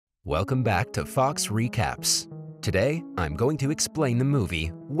Welcome back to Fox Recaps. Today, I'm going to explain the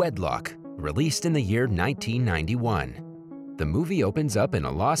movie Wedlock, released in the year 1991. The movie opens up in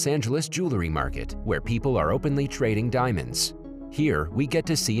a Los Angeles jewelry market where people are openly trading diamonds. Here, we get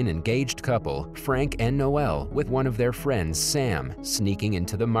to see an engaged couple, Frank and Noelle, with one of their friends, Sam, sneaking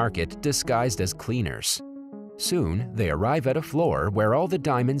into the market disguised as cleaners. Soon, they arrive at a floor where all the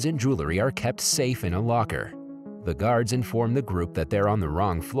diamonds and jewelry are kept safe in a locker. The guards inform the group that they're on the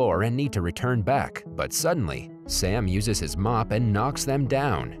wrong floor and need to return back, but suddenly, Sam uses his mop and knocks them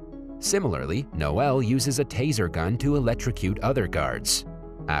down. Similarly, Noelle uses a taser gun to electrocute other guards.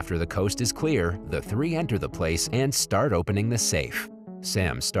 After the coast is clear, the three enter the place and start opening the safe.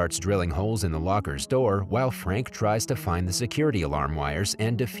 Sam starts drilling holes in the locker's door while Frank tries to find the security alarm wires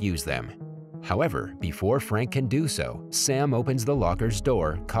and defuse them. However, before Frank can do so, Sam opens the locker's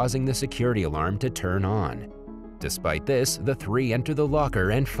door, causing the security alarm to turn on. Despite this, the three enter the locker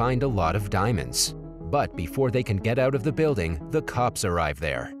and find a lot of diamonds. But before they can get out of the building, the cops arrive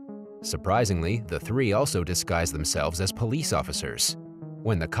there. Surprisingly, the three also disguise themselves as police officers.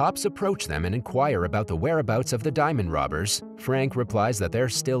 When the cops approach them and inquire about the whereabouts of the diamond robbers, Frank replies that they're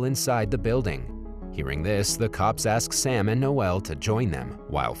still inside the building. Hearing this, the cops ask Sam and Noelle to join them,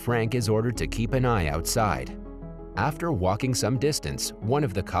 while Frank is ordered to keep an eye outside. After walking some distance, one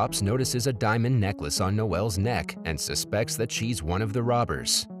of the cops notices a diamond necklace on Noelle's neck and suspects that she's one of the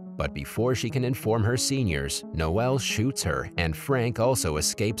robbers. But before she can inform her seniors, Noelle shoots her and Frank also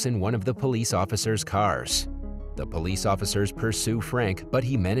escapes in one of the police officers' cars. The police officers pursue Frank, but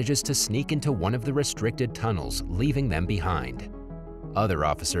he manages to sneak into one of the restricted tunnels, leaving them behind. Other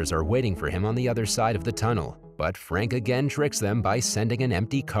officers are waiting for him on the other side of the tunnel, but Frank again tricks them by sending an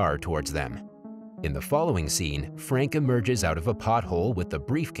empty car towards them. In the following scene, Frank emerges out of a pothole with the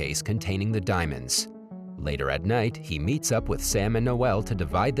briefcase containing the diamonds. Later at night, he meets up with Sam and Noelle to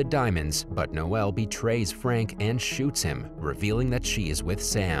divide the diamonds, but Noelle betrays Frank and shoots him, revealing that she is with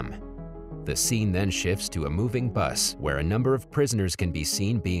Sam. The scene then shifts to a moving bus, where a number of prisoners can be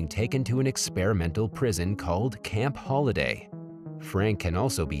seen being taken to an experimental prison called Camp Holiday. Frank can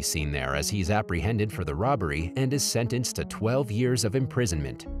also be seen there as he's apprehended for the robbery and is sentenced to 12 years of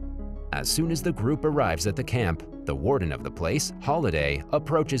imprisonment. As soon as the group arrives at the camp, the warden of the place, Holiday,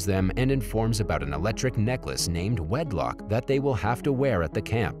 approaches them and informs about an electric necklace named Wedlock that they will have to wear at the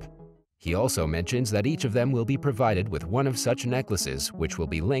camp. He also mentions that each of them will be provided with one of such necklaces, which will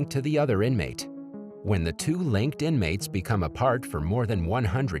be linked to the other inmate. When the two linked inmates become apart for more than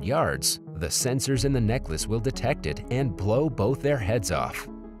 100 yards, the sensors in the necklace will detect it and blow both their heads off.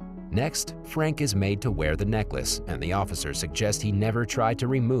 Next, Frank is made to wear the necklace, and the officers suggest he never try to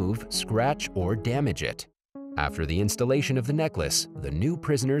remove, scratch, or damage it. After the installation of the necklace, the new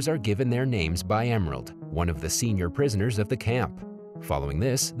prisoners are given their names by Emerald, one of the senior prisoners of the camp. Following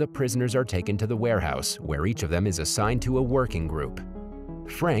this, the prisoners are taken to the warehouse, where each of them is assigned to a working group.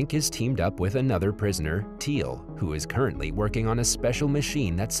 Frank is teamed up with another prisoner, Teal, who is currently working on a special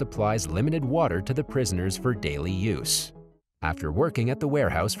machine that supplies limited water to the prisoners for daily use. After working at the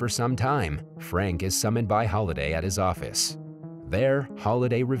warehouse for some time, Frank is summoned by Holiday at his office. There,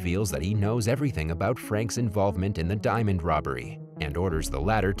 Holiday reveals that he knows everything about Frank's involvement in the diamond robbery and orders the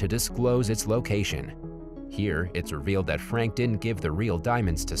latter to disclose its location. Here, it's revealed that Frank didn't give the real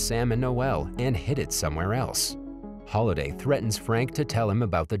diamonds to Sam and Noelle and hid it somewhere else. Holiday threatens Frank to tell him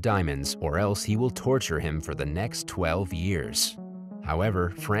about the diamonds, or else he will torture him for the next 12 years. However,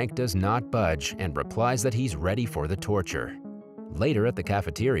 Frank does not budge and replies that he's ready for the torture. Later at the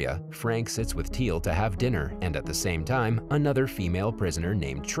cafeteria, Frank sits with Teal to have dinner, and at the same time, another female prisoner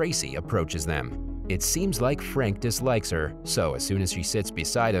named Tracy approaches them. It seems like Frank dislikes her, so as soon as she sits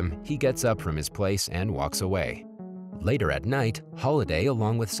beside him, he gets up from his place and walks away. Later at night, Holiday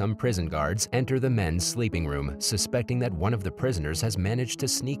along with some prison guards enter the men's sleeping room, suspecting that one of the prisoners has managed to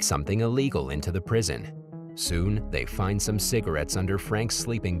sneak something illegal into the prison. Soon, they find some cigarettes under Frank's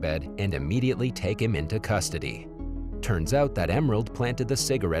sleeping bed and immediately take him into custody. Turns out that Emerald planted the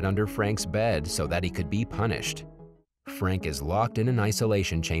cigarette under Frank's bed so that he could be punished. Frank is locked in an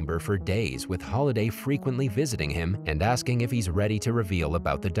isolation chamber for days, with Holiday frequently visiting him and asking if he's ready to reveal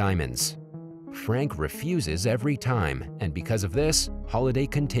about the diamonds. Frank refuses every time, and because of this, Holiday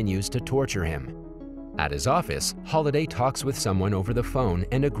continues to torture him. At his office, Holiday talks with someone over the phone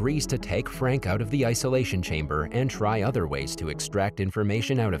and agrees to take Frank out of the isolation chamber and try other ways to extract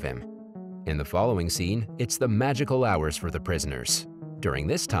information out of him. In the following scene, it's the magical hours for the prisoners. During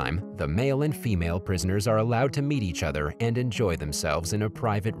this time, the male and female prisoners are allowed to meet each other and enjoy themselves in a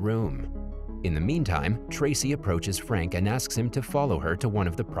private room. In the meantime, Tracy approaches Frank and asks him to follow her to one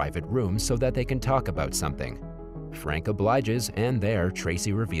of the private rooms so that they can talk about something. Frank obliges, and there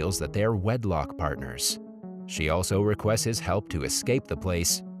Tracy reveals that they're wedlock partners. She also requests his help to escape the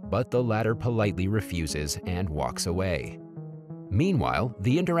place, but the latter politely refuses and walks away. Meanwhile,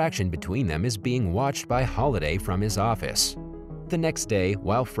 the interaction between them is being watched by Holiday from his office. The next day,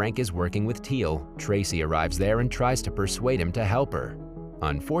 while Frank is working with Teal, Tracy arrives there and tries to persuade him to help her.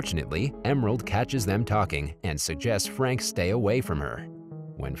 Unfortunately, Emerald catches them talking and suggests Frank stay away from her.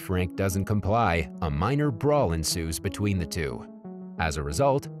 When Frank doesn't comply, a minor brawl ensues between the two. As a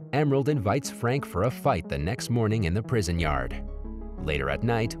result, Emerald invites Frank for a fight the next morning in the prison yard. Later at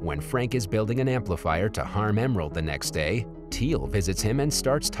night, when Frank is building an amplifier to harm Emerald the next day, Teal visits him and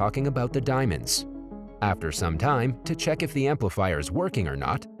starts talking about the diamonds. After some time, to check if the amplifier is working or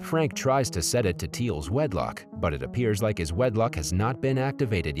not, Frank tries to set it to Teal's wedlock, but it appears like his wedlock has not been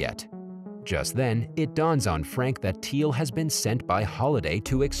activated yet. Just then, it dawns on Frank that Teal has been sent by Holiday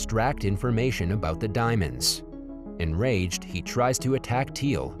to extract information about the diamonds. Enraged, he tries to attack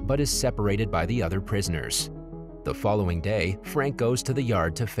Teal, but is separated by the other prisoners. The following day, Frank goes to the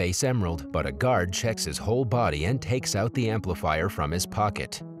yard to face Emerald, but a guard checks his whole body and takes out the amplifier from his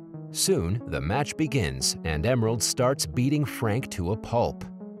pocket. Soon, the match begins, and Emerald starts beating Frank to a pulp.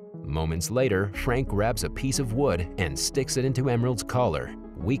 Moments later, Frank grabs a piece of wood and sticks it into Emerald's collar,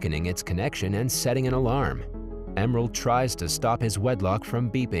 weakening its connection and setting an alarm. Emerald tries to stop his wedlock from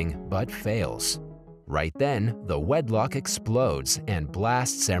beeping, but fails. Right then, the wedlock explodes and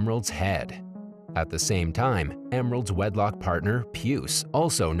blasts Emerald's head. At the same time, Emerald's wedlock partner, Puce,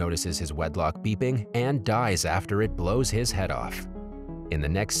 also notices his wedlock beeping and dies after it blows his head off. In the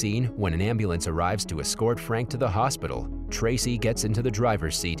next scene, when an ambulance arrives to escort Frank to the hospital, Tracy gets into the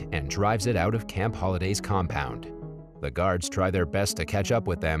driver's seat and drives it out of Camp Holiday's compound. The guards try their best to catch up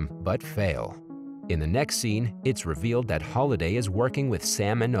with them, but fail. In the next scene, it's revealed that Holiday is working with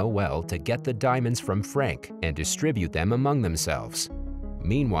Sam and Noel to get the diamonds from Frank and distribute them among themselves.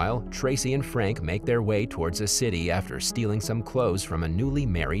 Meanwhile, Tracy and Frank make their way towards a city after stealing some clothes from a newly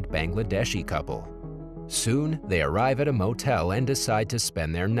married Bangladeshi couple. Soon, they arrive at a motel and decide to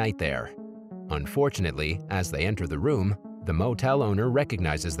spend their night there. Unfortunately, as they enter the room, the motel owner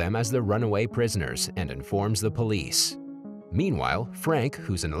recognizes them as the runaway prisoners and informs the police. Meanwhile, Frank,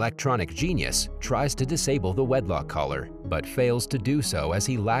 who's an electronic genius, tries to disable the wedlock collar, but fails to do so as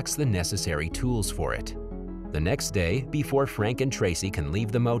he lacks the necessary tools for it. The next day, before Frank and Tracy can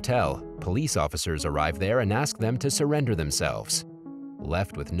leave the motel, police officers arrive there and ask them to surrender themselves.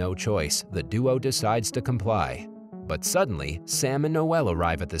 Left with no choice, the duo decides to comply. But suddenly, Sam and Noel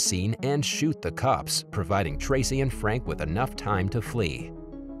arrive at the scene and shoot the cops, providing Tracy and Frank with enough time to flee.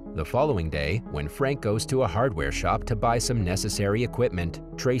 The following day, when Frank goes to a hardware shop to buy some necessary equipment,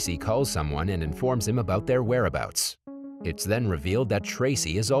 Tracy calls someone and informs him about their whereabouts. It's then revealed that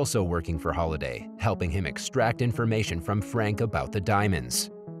Tracy is also working for Holiday, helping him extract information from Frank about the diamonds.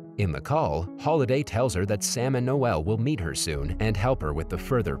 In the call, Holiday tells her that Sam and Noel will meet her soon and help her with the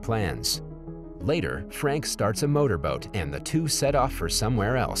further plans. Later, Frank starts a motorboat and the two set off for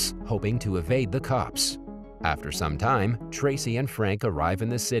somewhere else, hoping to evade the cops. After some time, Tracy and Frank arrive in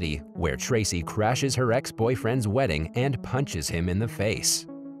the city, where Tracy crashes her ex-boyfriend's wedding and punches him in the face.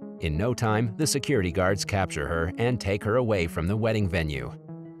 In no time, the security guards capture her and take her away from the wedding venue.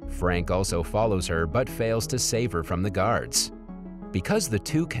 Frank also follows her but fails to save her from the guards. Because the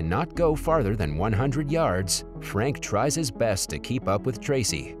two cannot go farther than 100 yards, Frank tries his best to keep up with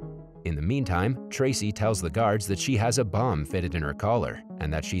Tracy. In the meantime, Tracy tells the guards that she has a bomb fitted in her collar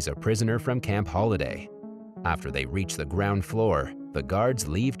and that she's a prisoner from Camp Holiday. After they reach the ground floor, the guards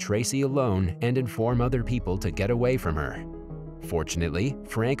leave Tracy alone and inform other people to get away from her. Fortunately,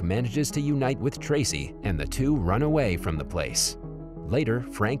 Frank manages to unite with Tracy and the two run away from the place. Later,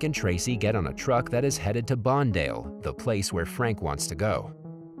 Frank and Tracy get on a truck that is headed to Bondale, the place where Frank wants to go.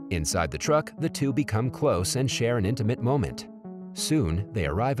 Inside the truck, the two become close and share an intimate moment. Soon, they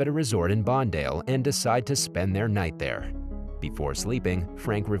arrive at a resort in Bondale and decide to spend their night there. Before sleeping,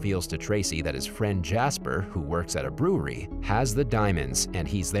 Frank reveals to Tracy that his friend Jasper, who works at a brewery, has the diamonds and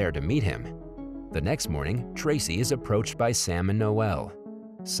he's there to meet him. The next morning, Tracy is approached by Sam and Noel.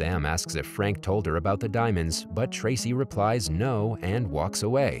 Sam asks if Frank told her about the diamonds, but Tracy replies no and walks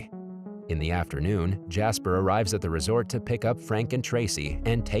away. In the afternoon, Jasper arrives at the resort to pick up Frank and Tracy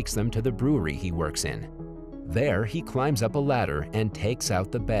and takes them to the brewery he works in. There, he climbs up a ladder and takes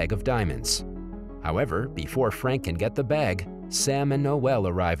out the bag of diamonds. However, before Frank can get the bag, Sam and Noel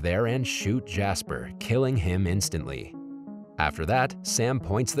arrive there and shoot Jasper, killing him instantly. After that, Sam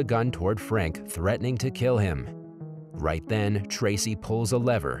points the gun toward Frank, threatening to kill him. Right then, Tracy pulls a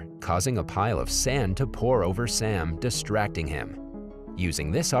lever, causing a pile of sand to pour over Sam, distracting him.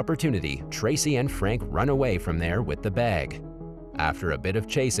 Using this opportunity, Tracy and Frank run away from there with the bag. After a bit of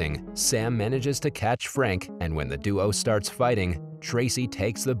chasing, Sam manages to catch Frank, and when the duo starts fighting, Tracy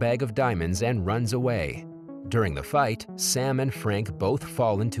takes the bag of diamonds and runs away. During the fight, Sam and Frank both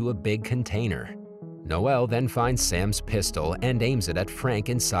fall into a big container. Noel then finds Sam's pistol and aims it at Frank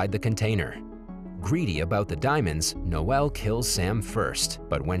inside the container. Greedy about the diamonds, Noel kills Sam first,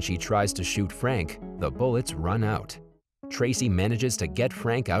 but when she tries to shoot Frank, the bullets run out. Tracy manages to get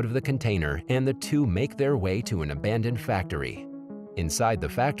Frank out of the container, and the two make their way to an abandoned factory. Inside the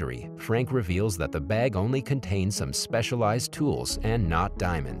factory, Frank reveals that the bag only contains some specialized tools and not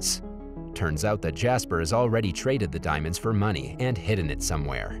diamonds. Turns out that Jasper has already traded the diamonds for money and hidden it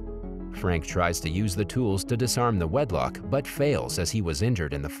somewhere. Frank tries to use the tools to disarm the wedlock, but fails as he was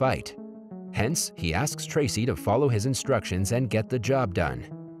injured in the fight. Hence, he asks Tracy to follow his instructions and get the job done.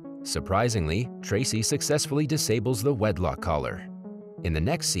 Surprisingly, Tracy successfully disables the wedlock collar. In the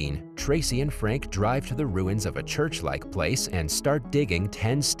next scene, Tracy and Frank drive to the ruins of a church-like place and start digging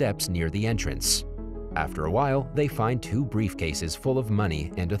 10 steps near the entrance. After a while, they find 2 briefcases full of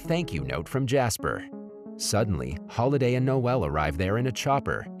money and a thank you note from Jasper. Suddenly, Holiday and Noel arrive there in a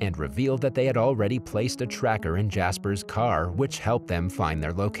chopper and reveal that they had already placed a tracker in Jasper's car, which helped them find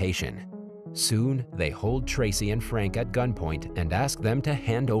their location. Soon, they hold Tracy and Frank at gunpoint and ask them to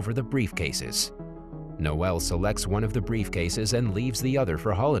hand over the briefcases. Noel selects one of the briefcases and leaves the other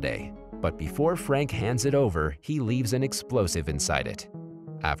for Holiday, but before Frank hands it over, he leaves an explosive inside it.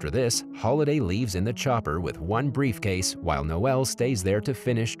 After this, Holiday leaves in the chopper with one briefcase while Noel stays there to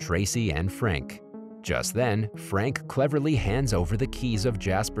finish Tracy and Frank. Just then, Frank cleverly hands over the keys of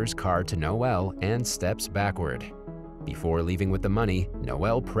Jasper's car to Noel and steps backward. Before leaving with the money,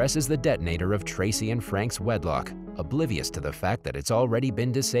 Noel presses the detonator of Tracy and Frank's wedlock, oblivious to the fact that it's already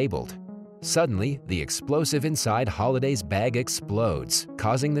been disabled. Suddenly, the explosive inside Holiday's bag explodes,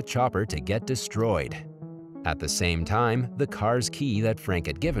 causing the chopper to get destroyed. At the same time, the car's key that Frank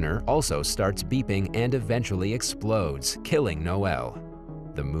had given her also starts beeping and eventually explodes, killing Noel.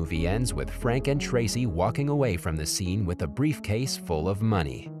 The movie ends with Frank and Tracy walking away from the scene with a briefcase full of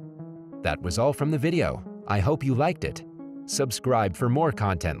money. That was all from the video. I hope you liked it. Subscribe for more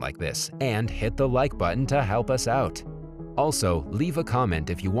content like this and hit the like button to help us out. Also, leave a comment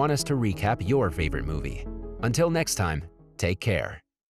if you want us to recap your favorite movie. Until next time, take care.